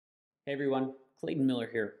Hey everyone, Clayton Miller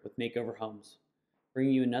here with Makeover Homes,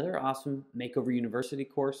 bringing you another awesome Makeover University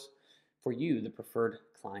course for you, the preferred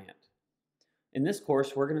client. In this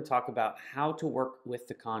course, we're going to talk about how to work with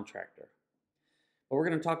the contractor. But we're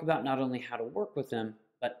going to talk about not only how to work with them,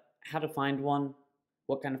 but how to find one,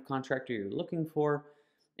 what kind of contractor you're looking for,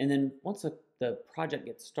 and then once the project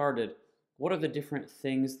gets started, what are the different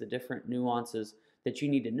things, the different nuances that you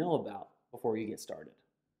need to know about before you get started.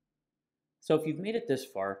 So if you've made it this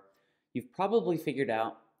far, you've probably figured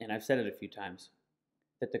out, and I've said it a few times,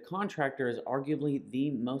 that the contractor is arguably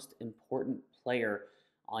the most important player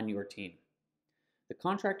on your team. The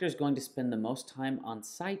contractor is going to spend the most time on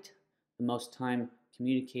site, the most time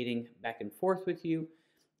communicating back and forth with you,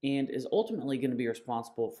 and is ultimately going to be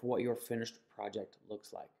responsible for what your finished project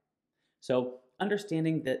looks like. So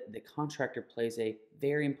understanding that the contractor plays a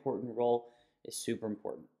very important role is super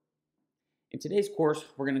important. In today's course,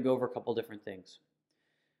 we're going to go over a couple different things.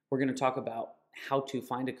 We're going to talk about how to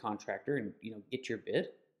find a contractor and get your bid.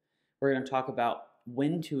 We're going to talk about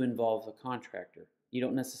when to involve the contractor. You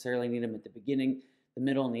don't necessarily need them at the beginning, the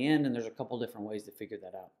middle, and the end, and there's a couple different ways to figure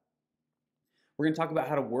that out. We're going to talk about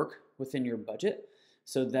how to work within your budget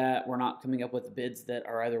so that we're not coming up with bids that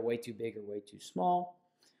are either way too big or way too small.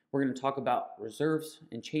 We're going to talk about reserves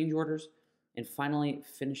and change orders, and finally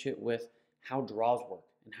finish it with how draws work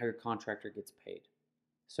and how your contractor gets paid.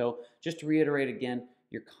 So just to reiterate again,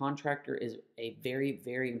 your contractor is a very,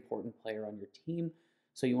 very important player on your team.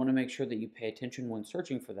 So you want to make sure that you pay attention when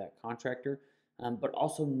searching for that contractor, but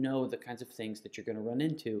also know the kinds of things that you're going to run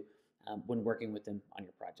into when working with them on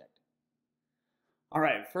your project. All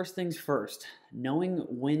right, first things first, knowing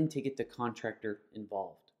when to get the contractor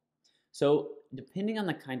involved. So depending on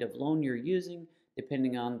the kind of loan you're using,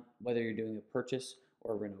 depending on whether you're doing a purchase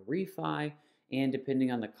or a reno refi, and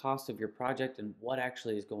depending on the cost of your project and what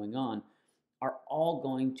actually is going on, are all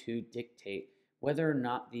going to dictate whether or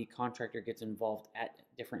not the contractor gets involved at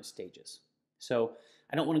different stages. So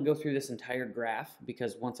I don't want to go through this entire graph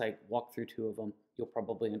because once I walk through two of them, you'll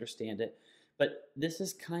probably understand it. But this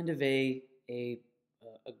is kind of a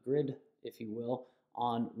grid, if you will,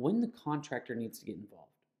 on when the contractor needs to get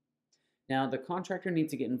involved. Now, the contractor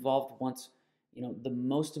needs to get involved once the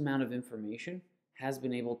most amount of information has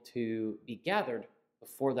been able to be gathered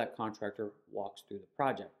before that contractor walks through the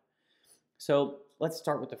project. So let's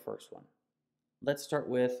start with the first one. Let's start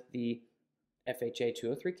with the FHA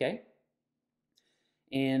 203K,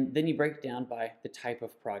 and then you break it down by the type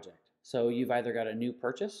of project. So you've either got a new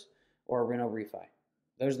purchase or a reno refi.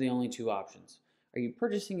 Those are the only two options. Are you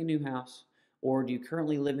purchasing a new house, or do you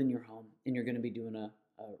currently live in your home and you're going to be doing a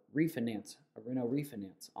refinance, a reno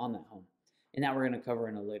refinance on that home? And that we're going to cover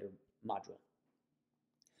in a later module.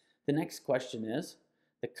 The next question is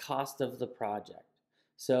the cost of the project.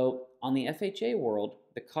 So on the FHA world,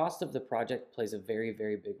 the cost of the project plays a very,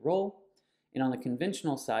 very big role. And on the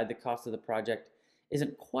conventional side, the cost of the project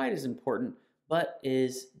isn't quite as important, but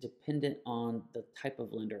is dependent on the type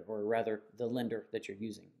of lender, or rather the lender that you're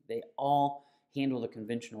using. They all handle the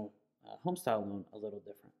conventional home style loan a little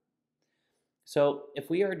different. So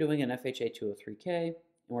if we are doing an FHA 203K and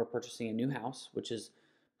we're purchasing a new house, which is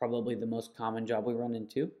probably the most common job we run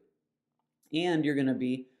into, and you're going to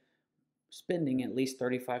be spending at least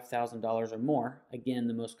 $35,000 or more, again,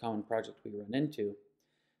 the most common project we run into,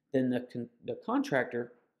 then the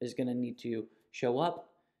contractor is going to need to show up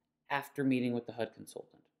after meeting with the HUD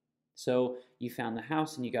consultant. So you found the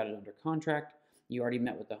house and you got it under contract. You already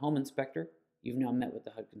met with the home inspector. You've now met with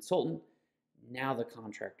the HUD consultant. Now the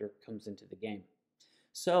contractor comes into the game.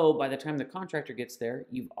 So by the time the contractor gets there,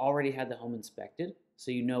 you've already had the home inspected, so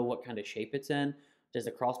you know what kind of shape it's in. Does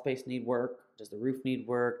the crawl space need work? Does the roof need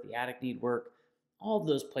work? The attic need work? All of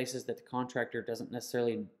those places that the contractor doesn't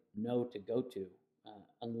necessarily know to go to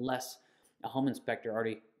unless a home inspector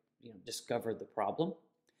already discovered the problem.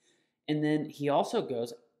 And then he also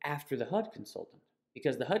goes after the HUD consultant,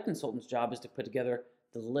 because the HUD consultant's job is to put together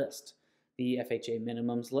the list, the FHA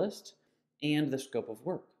minimums list, and the scope of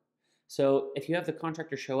work. So if you have the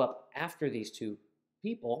contractor show up after these two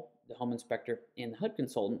people, the home inspector and the HUD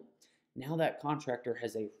consultant, now that contractor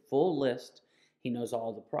has a full list. He knows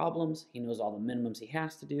all the problems, he knows all the minimums he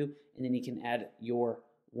has to do, and then he can add your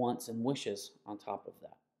wants and wishes on top of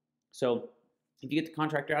that. So if you get the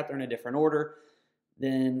contractor out there in a different order,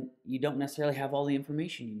 then you don't necessarily have all the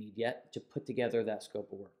information you need yet to put together that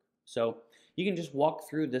scope of work. So you can just walk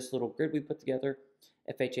through this little grid we put together,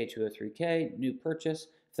 FHA 203K, new purchase.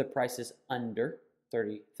 If the price is under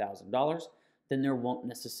 $30,000, then there won't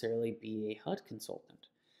necessarily be a HUD consultant.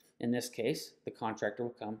 In this case, the contractor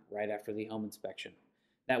will come right after the home inspection.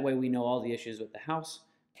 That way we know all the issues with the house.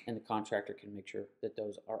 and the contractor can make sure that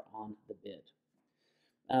those are on the bid.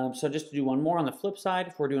 So just to do one more on the flip side,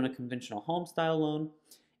 if we're doing a conventional home style loan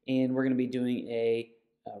and we're going to be doing a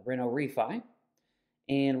reno refi,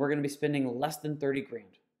 and we're going to be spending less than 30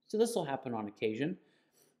 grand. So this will happen on occasion.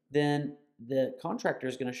 Then the contractor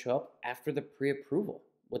is going to show up after the pre-approval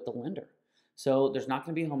with the lender. So there's not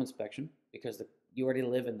going to be a home inspection because you already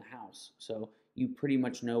live in the house. So you pretty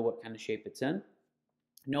much know what kind of shape it's in.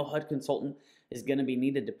 No HUD consultant is going to be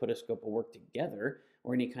needed to put a scope of work together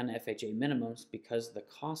or any kind of FHA minimums because the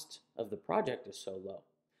cost of the project is so low.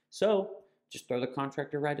 So just throw the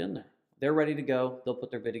contractor right in there. They're ready to go. They'll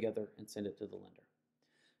put their bid together and send it to the lender.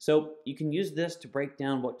 So you can use this to break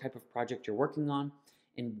down what type of project you're working on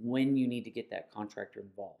and when you need to get that contractor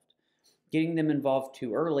involved. Getting them involved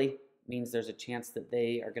too early means there's a chance that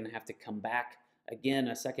they are going to have to come back again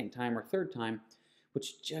a second time or third time,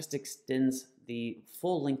 which just extends the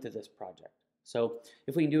full length of this project. So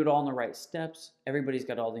if we can do it all in the right steps, everybody's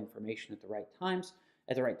got all the information at the right times,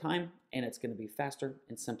 at the right time, and it's going to be faster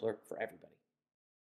and simpler for everybody.